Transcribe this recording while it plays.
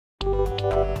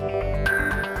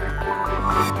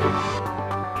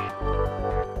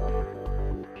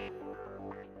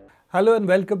Hello and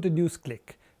welcome to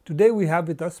Newsclick. Today we have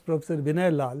with us Professor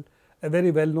Vinay Lal, a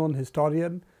very well-known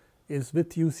historian, is with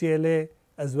UCLA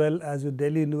as well as with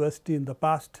Delhi University in the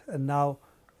past, and now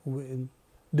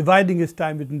dividing his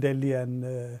time between Delhi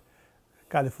and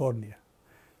California.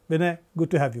 Vinay,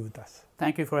 good to have you with us.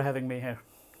 Thank you for having me here.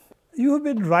 You have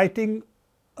been writing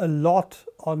a lot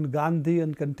on Gandhi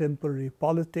and contemporary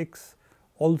politics,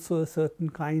 also a certain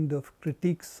kind of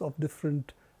critiques of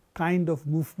different kind of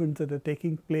movements that are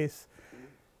taking place.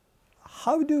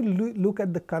 How do you look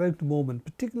at the current moment,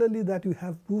 particularly that you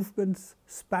have movements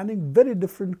spanning very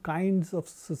different kinds of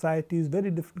societies,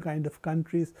 very different kind of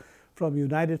countries, from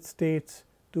United States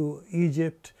to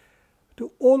Egypt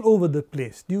to all over the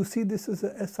place? Do you see this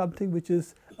as something which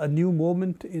is a new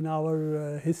moment in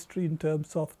our history in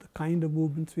terms of the kind of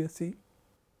movements we are seeing?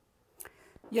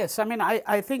 Yes, I mean,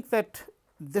 I think that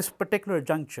this particular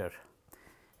juncture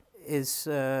is,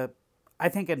 I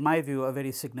think in my view, a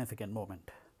very significant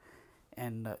moment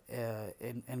in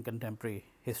contemporary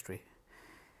history.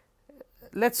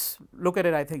 Let's look at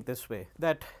it, I think, this way,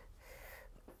 that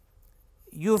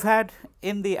you've had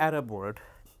in the Arab world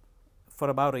for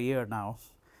about a year now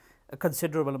a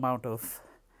considerable amount of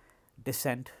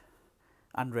dissent,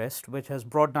 unrest, which has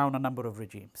brought down a number of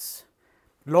regimes,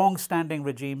 long-standing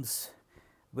regimes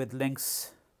with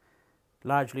links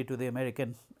largely to the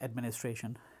American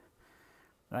administration.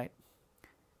 Right.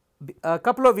 A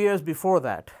couple of years before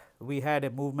that, we had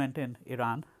a movement in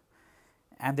Iran,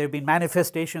 and there have been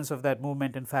manifestations of that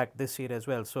movement, in fact, this year as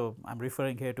well. So, I am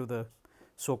referring here to the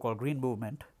so-called Green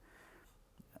Movement,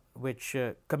 which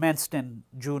commenced in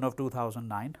June of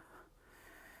 2009.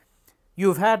 You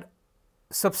have had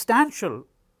substantial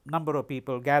number of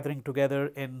people gathering together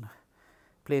in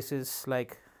places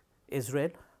like Israel.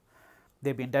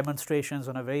 There have been demonstrations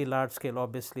on a very large scale,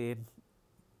 obviously, in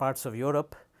parts of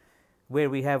Europe, where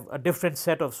we have a different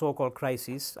set of so-called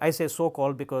crises. I say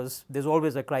so-called because there is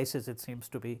always a crisis, it seems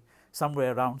to be,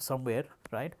 somewhere around, somewhere,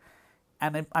 right?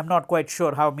 And I am not quite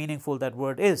sure how meaningful that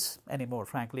word is anymore,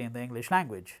 frankly, in the English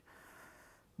language.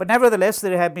 But nevertheless,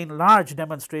 there have been large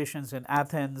demonstrations in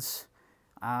Athens,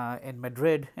 in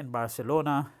Madrid, in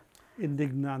Barcelona.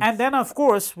 Indignant. And then, of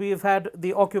course, we have had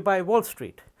the Occupy Wall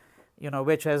Street,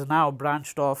 which has now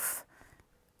branched off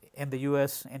in the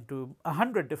US into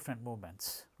 100 different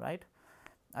movements, right?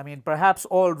 I mean, perhaps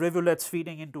all rivulets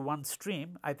feeding into one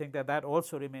stream. I think that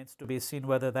also remains to be seen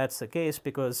whether that's the case,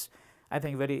 because I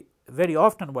think very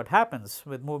often what happens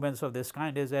with movements of this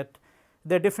kind is that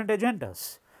there are different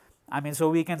agendas. I mean, so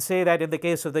we can say that in the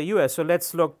case of the US, so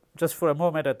let's look just for a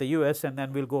moment at the US, and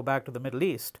then we'll go back to the Middle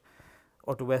East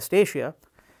or to West Asia,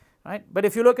 right? But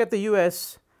if you look at the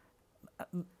US,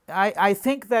 I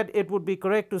think that it would be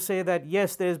correct to say that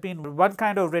yes, there has been one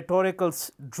kind of rhetorical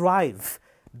drive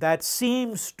that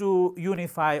seems to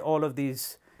unify all of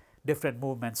these different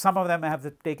movements. Some of them have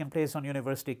taken place on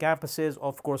university campuses,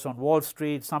 of course on Wall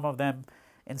Street, some of them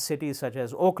in cities such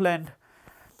as Oakland,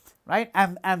 right?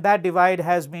 And that divide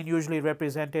has been usually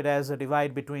represented as a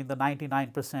divide between the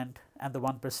 99% and the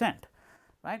 1%,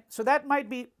 right? So that might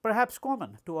be perhaps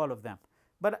common to all of them,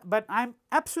 but I'm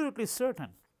absolutely certain,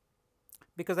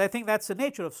 because I think that's the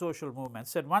nature of social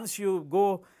movements, that once you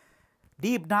go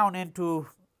deep down into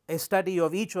a study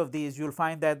of each of these, you will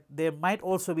find that they might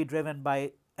also be driven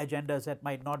by agendas that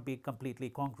might not be completely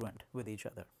congruent with each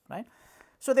other, right?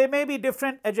 So there may be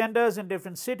different agendas in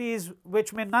different cities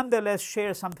which may nonetheless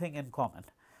share something in common,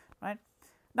 right?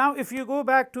 Now, if you go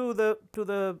back to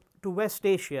West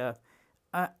Asia,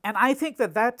 and I think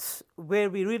that that's where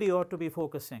we really ought to be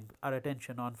focusing our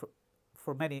attention on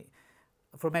for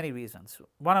many reasons.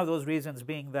 One of those reasons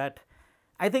being that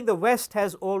I think the West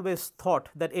has always thought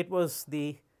that it was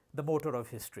the motor of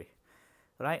history,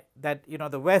 right? That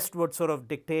the West would sort of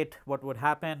dictate what would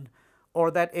happen,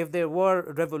 or that if there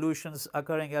were revolutions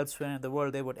occurring elsewhere in the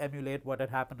world, they would emulate what had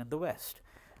happened in the West.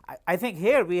 I think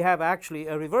here we have actually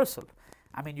a reversal.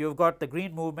 I mean, you've got the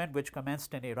Green Movement, which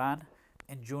commenced in Iran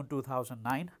in June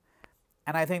 2009,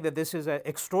 and I think that this is an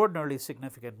extraordinarily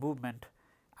significant movement.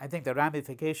 I think the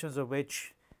ramifications of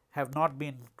which have not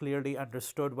been clearly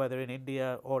understood, whether in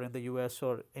India or in the US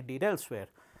or indeed elsewhere,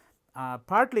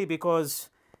 partly because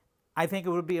I think it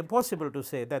would be impossible to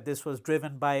say that this was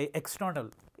driven by external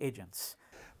agents.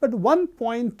 But one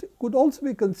point could also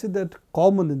be considered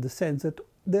common in the sense that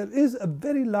there is a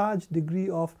very large degree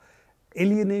of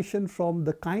alienation from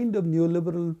the kind of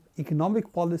neoliberal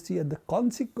economic policy, and the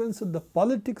consequence of the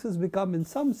politics has become in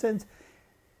some sense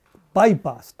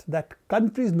bypassed, that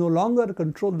countries no longer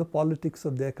control the politics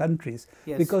of their countries,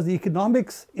 Yes. because the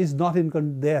economics is not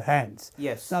in their hands.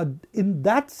 Yes. Now, in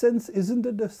that sense, isn't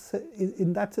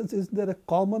there a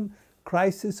common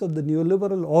crisis of the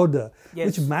neoliberal order, Yes.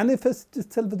 which manifests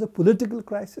itself as a political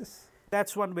crisis?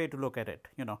 That's one way to look at it,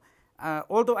 you know.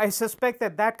 Although I suspect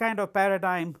that that kind of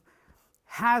paradigm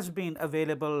has been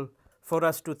available for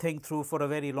us to think through for a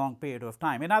very long period of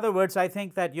time. In other words, I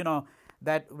think that, you know,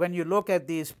 that when you look at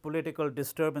these political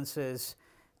disturbances,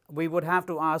 we would have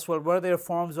to ask, well, were there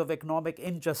forms of economic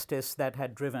injustice that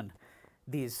had driven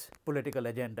these political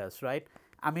agendas, right?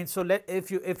 I mean, so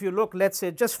if you look, let's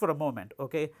say, just for a moment,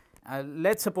 okay,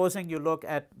 let's supposing you look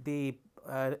at the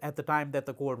time that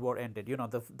the Cold War ended, you know,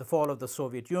 the fall of the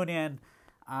Soviet Union,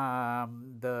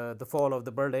 the fall of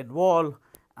the Berlin Wall,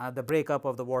 the breakup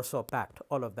of the Warsaw Pact,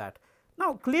 all of that.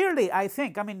 Now, clearly, I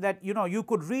think, I mean, that, you know, you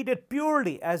could read it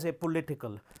purely as a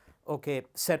political, okay,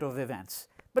 set of events.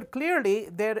 But clearly,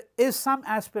 there is some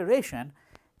aspiration,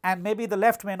 and maybe the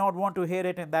left may not want to hear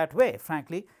it in that way,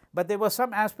 frankly, but there was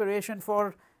some aspiration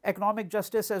for economic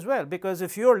justice as well, because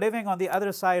if you're living on the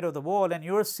other side of the wall and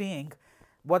you're seeing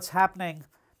what's happening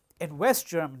in West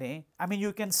Germany, I mean,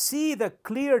 you can see the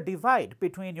clear divide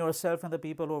between yourself and the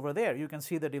people over there. You can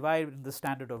see the divide in the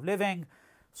standard of living,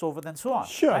 so forth and so on.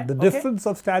 Sure, right? the difference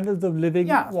of standards of living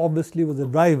Yeah. obviously was a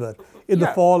driver in the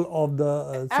Yeah. fall of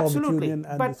the Soviet Absolutely. Union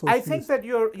and but the socialist I think that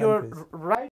you're countries.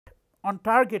 right on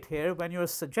target here when you're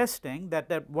suggesting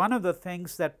that one of the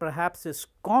things that perhaps is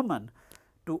common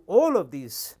to all of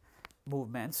these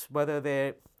movements, whether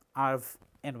they are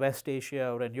in West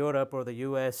Asia or in Europe or the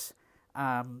US,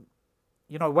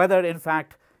 you know, whether in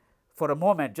fact for a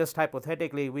moment, just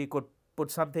hypothetically, we could put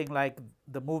something like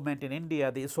the movement in India,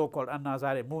 the so-called Anna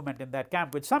Hazare movement, in that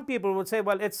camp, which some people would say,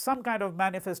 well, it's some kind of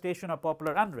manifestation of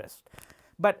popular unrest.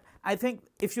 But I think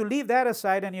if you leave that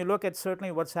aside and you look at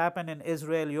certainly what's happened in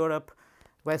Israel, Europe,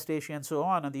 West Asia and so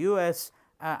on, and the US,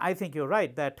 I think you're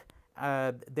right that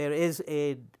there is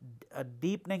a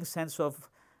deepening sense of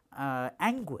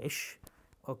anguish,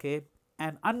 okay,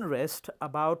 and unrest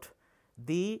about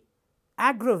the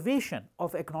aggravation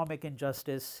of economic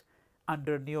injustice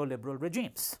under neoliberal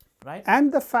regimes, right?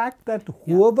 And the fact that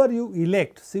whoever you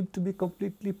elect seems to be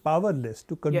completely powerless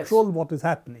to control what is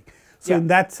happening. So, Yeah. in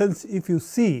that sense, if you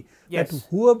see that Yes.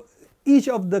 each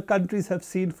of the countries have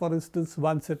seen, for instance,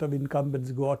 one set of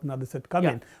incumbents go out, another set come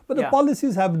Yeah. in, but the Yeah.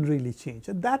 policies haven't really changed.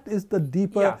 And that is the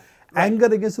deeper Yeah. Right. anger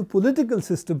against the political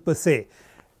system per se.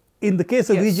 In the case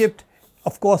of Yes. Egypt,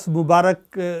 of course,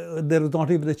 Mubarak, there was not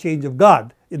even a change of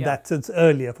guard in Yeah. that sense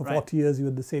earlier. For Right. 40 years, you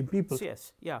had the same people.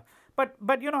 Yes, yeah.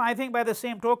 But you know, I think by the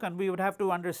same token, we would have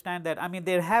to understand that, I mean,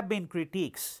 there have been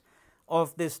critiques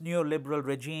of this neoliberal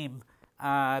regime.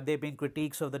 There have been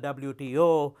critiques of the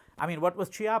WTO. I mean, what was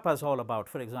Chiapas all about,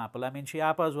 for example? I mean,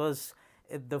 Chiapas was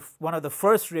one of the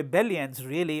first rebellions,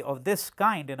 really, of this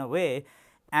kind in a way,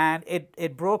 and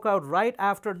it broke out right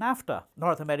after NAFTA,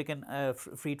 North American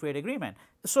Free Trade Agreement.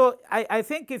 So I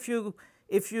think if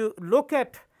you look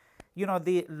at, you know,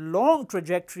 the long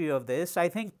trajectory of this, I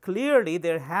think clearly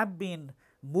there have been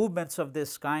movements of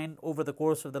this kind over the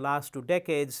course of the last 2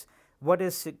 decades. What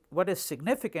is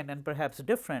significant and perhaps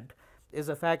different is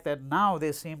the fact that now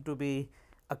they seem to be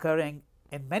occurring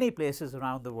in many places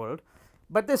around the world,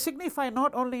 but they signify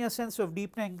not only a sense of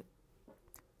deepening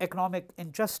economic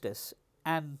injustice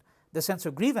and the sense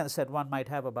of grievance that one might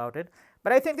have about it,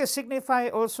 but I think they signify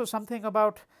also something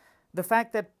about the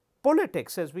fact that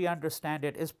politics, as we understand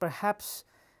it, is perhaps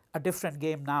a different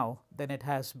game now than it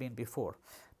has been before,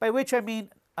 by which I mean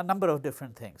a number of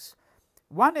different things.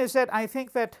 One is that I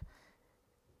think that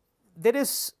there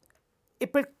is a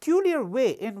peculiar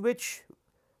way in which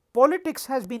politics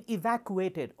has been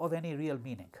evacuated of any real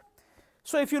meaning.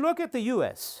 So if you look at the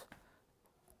US,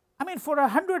 I mean, for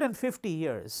 150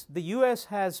 years, the US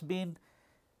has been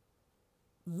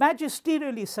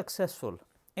magisterially successful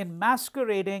in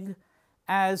masquerading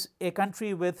as a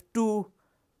country with 2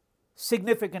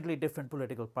 significantly different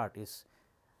political parties.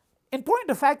 In point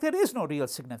of fact, there is no real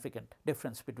significant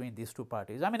difference between these 2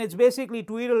 parties. I mean, it's basically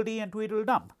Tweedledee and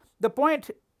Tweedledum. The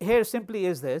point here simply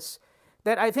is this,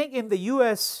 that I think in the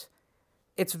US,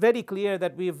 it's very clear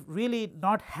that we've really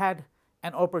not had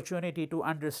an opportunity to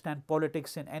understand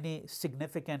politics in any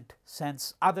significant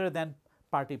sense other than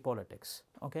party politics,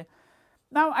 okay?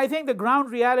 Now, I think the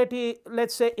ground reality,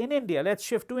 let's say in India, let's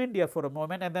shift to India for a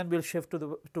moment and then we'll shift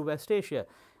to West Asia.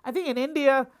 I think in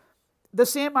India, the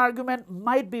same argument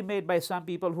might be made by some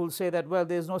people who will say that, well,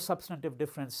 there's no substantive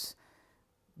difference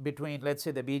between, let's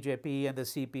say, the BJP and the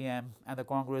CPM and the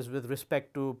Congress with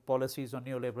respect to policies on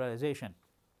neoliberalization.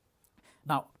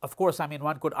 Now, of course, I mean,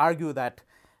 one could argue that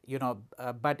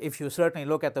But if you certainly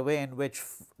look at the way in which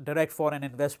direct foreign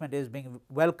investment is being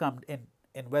welcomed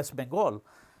in West Bengal,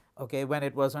 okay, when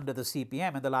it was under the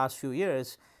CPM in the last few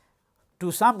years,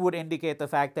 to some would indicate the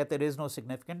fact that there is no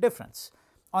significant difference.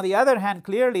 On the other hand,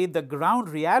 clearly the ground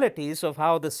realities of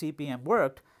how the CPM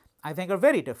worked, I think, are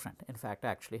very different, in fact,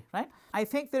 actually, right? I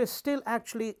think there is still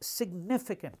actually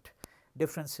significant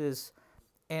differences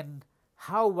in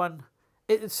how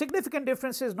significant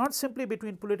differences not simply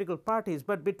between political parties,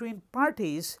 but between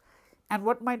parties and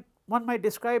what one might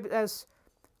describe as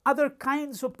other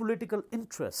kinds of political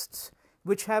interests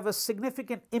which have a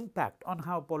significant impact on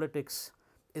how politics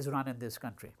is run in this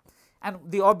country. And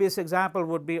the obvious example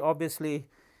would be obviously,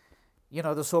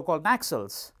 the so-called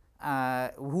Naxals,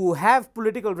 who have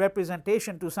political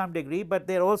representation to some degree, but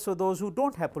there are also those who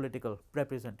don't have political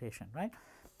representation, right?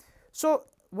 So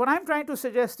what I'm trying to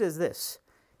suggest is this,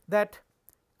 that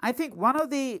I think one of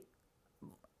the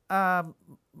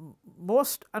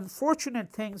most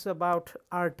unfortunate things about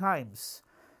our times,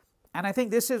 and I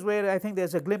think this is where I think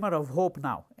there's a glimmer of hope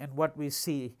now in what we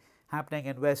see happening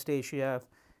in West Asia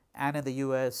and in the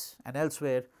US and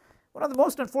elsewhere, one of the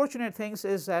most unfortunate things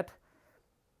is that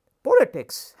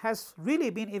politics has really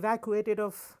been evacuated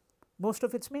of most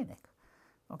of its meaning,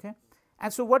 okay?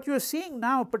 And so what you're seeing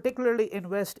now, particularly in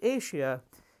West Asia,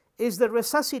 is the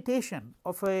resuscitation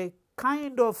of a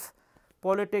kind of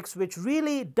politics which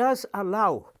really does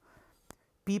allow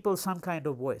people some kind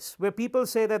of voice, where people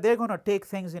say that they're going to take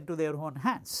things into their own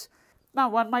hands. Now,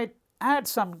 one might add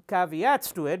some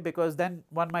caveats to it, because then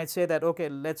one might say that, okay,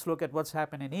 let's look at what's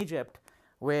happened in Egypt,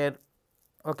 where,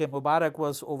 okay, Mubarak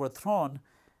was overthrown,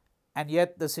 and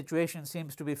yet the situation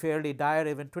seems to be fairly dire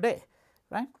even today,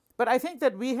 right? But I think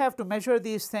that we have to measure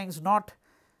these things not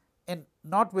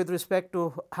with respect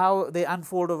to how they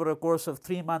unfold over a course of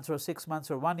 3 months or 6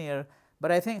 months or 1 year,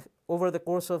 but I think over the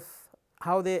course of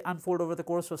how they unfold over the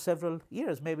course of several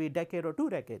years, maybe a decade or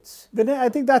 2 decades. Vinay, I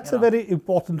think that's a very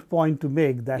important point to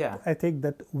make, that Yeah. I think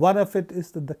that one of it is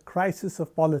that the crisis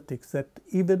of politics, that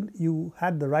even you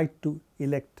had the right to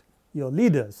elect your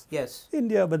leaders. Yes.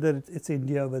 India, whether it's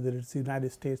India, whether it's the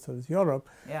United States or it's Europe,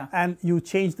 Yeah. and you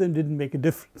change them, didn't make a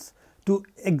difference. To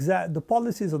the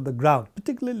policies on the ground,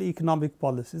 particularly economic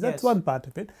policies, that's Yes. one part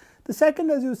of it. The second,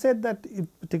 as you said, that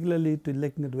particularly to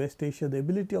looking at West Asia, the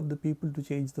ability of the people to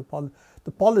change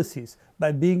the policies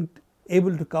by being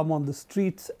able to come on the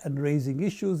streets and raising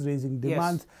issues, raising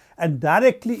demands, and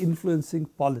directly influencing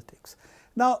politics.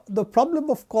 Now, the problem,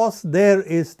 of course, there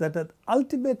is that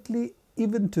ultimately,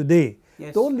 even today,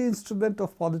 Yes. the only instrument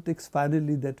of politics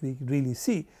finally that we really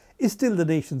see is still the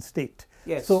nation state.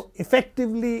 Yes. So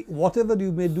effectively, whatever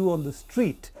you may do on the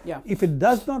street, Yeah. if it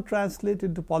does not translate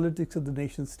into politics of the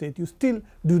nation state, you still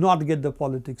do not get the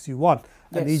politics you want.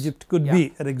 And Yes. Egypt could Yeah.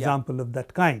 be an example of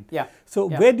that kind. Yeah. So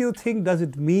Yeah. where do you think, does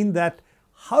it mean that,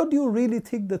 how do you really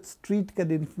think that street can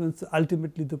influence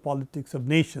ultimately the politics of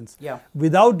nations Yeah.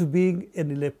 without being an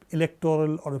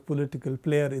electoral or a political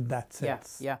player in that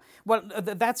sense? Yeah. Well,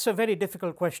 that's a very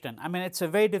difficult question. I mean, it's a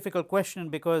very difficult question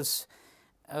because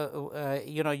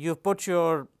you've put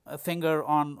your finger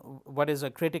on what is a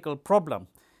critical problem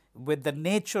with the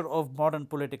nature of modern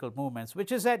political movements,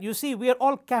 which is that, you see, we are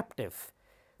all captive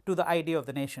to the idea of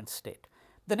the nation state.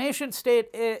 The nation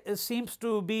state seems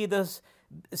to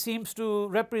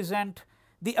represent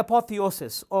the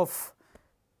apotheosis of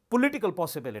political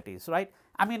possibilities, right?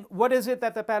 I mean, what is it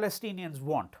that the Palestinians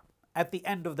want at the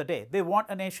end of the day? They want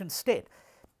a nation state.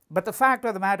 But the fact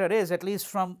of the matter is, at least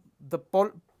from the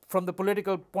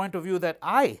political point of view that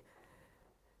I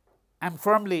am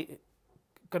firmly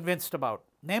convinced about,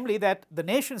 namely that the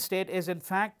nation state is in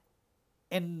fact,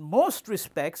 in most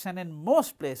respects and in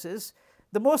most places,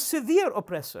 the most severe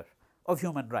oppressor of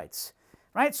human rights,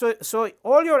 right? So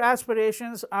all your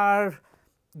aspirations are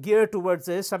geared towards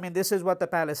this. I mean, this is what the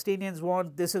Palestinians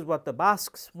want, this is what the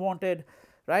Basques wanted,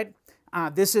 right?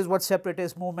 This is what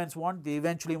separatist movements want. They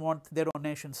eventually want their own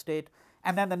nation state.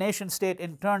 And then the nation state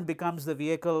in turn becomes the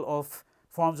vehicle of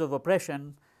forms of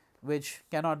oppression which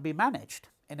cannot be managed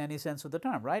in any sense of the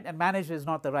term, right? And managed is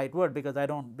not the right word,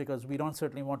 because we don't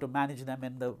certainly want to manage them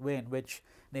in the way in which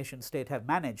nation state have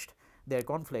managed their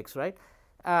conflicts, right?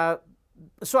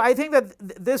 So I think that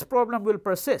this problem will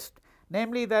persist,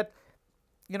 namely that,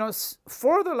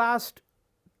 for the last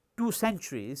 2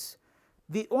 centuries,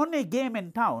 the only game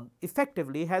in town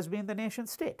effectively has been the nation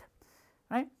state,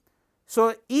 right?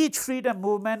 So each freedom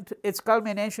movement, its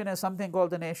culmination is something called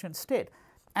the nation state.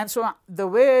 And so the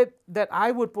way that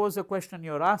I would pose the question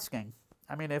you're asking,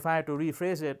 I mean, if I had to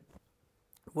rephrase it,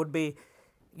 would be,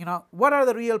 what are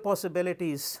the real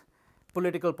possibilities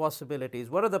political possibilities?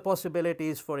 What are the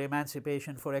possibilities for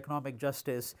emancipation, for economic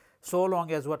justice, so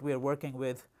long as what we are working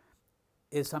with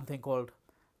is something called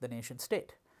the nation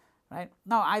state? Right?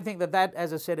 Now, I think that,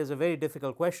 as I said, is a very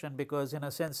difficult question, because in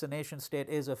a sense the nation state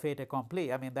is a fait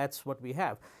accompli. I mean, that's what we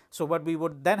have. So what we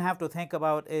would then have to think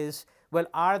about is, well,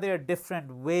 are there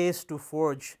different ways to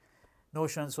forge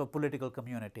notions of political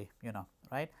community,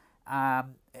 right?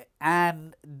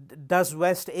 And does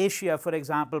West Asia, for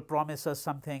example, promise us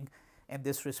something in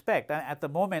this respect? At the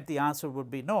moment the answer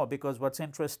would be no, because what's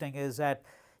interesting is that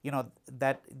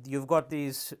that you've got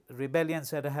these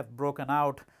rebellions that have broken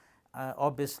out,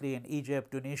 obviously in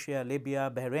Egypt, Tunisia,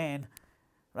 Libya, Bahrain,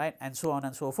 right, and so on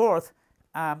and so forth.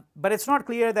 But it's not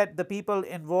clear that the people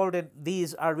involved in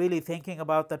these are really thinking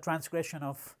about the transgression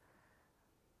of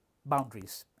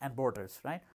boundaries and borders,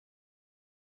 right?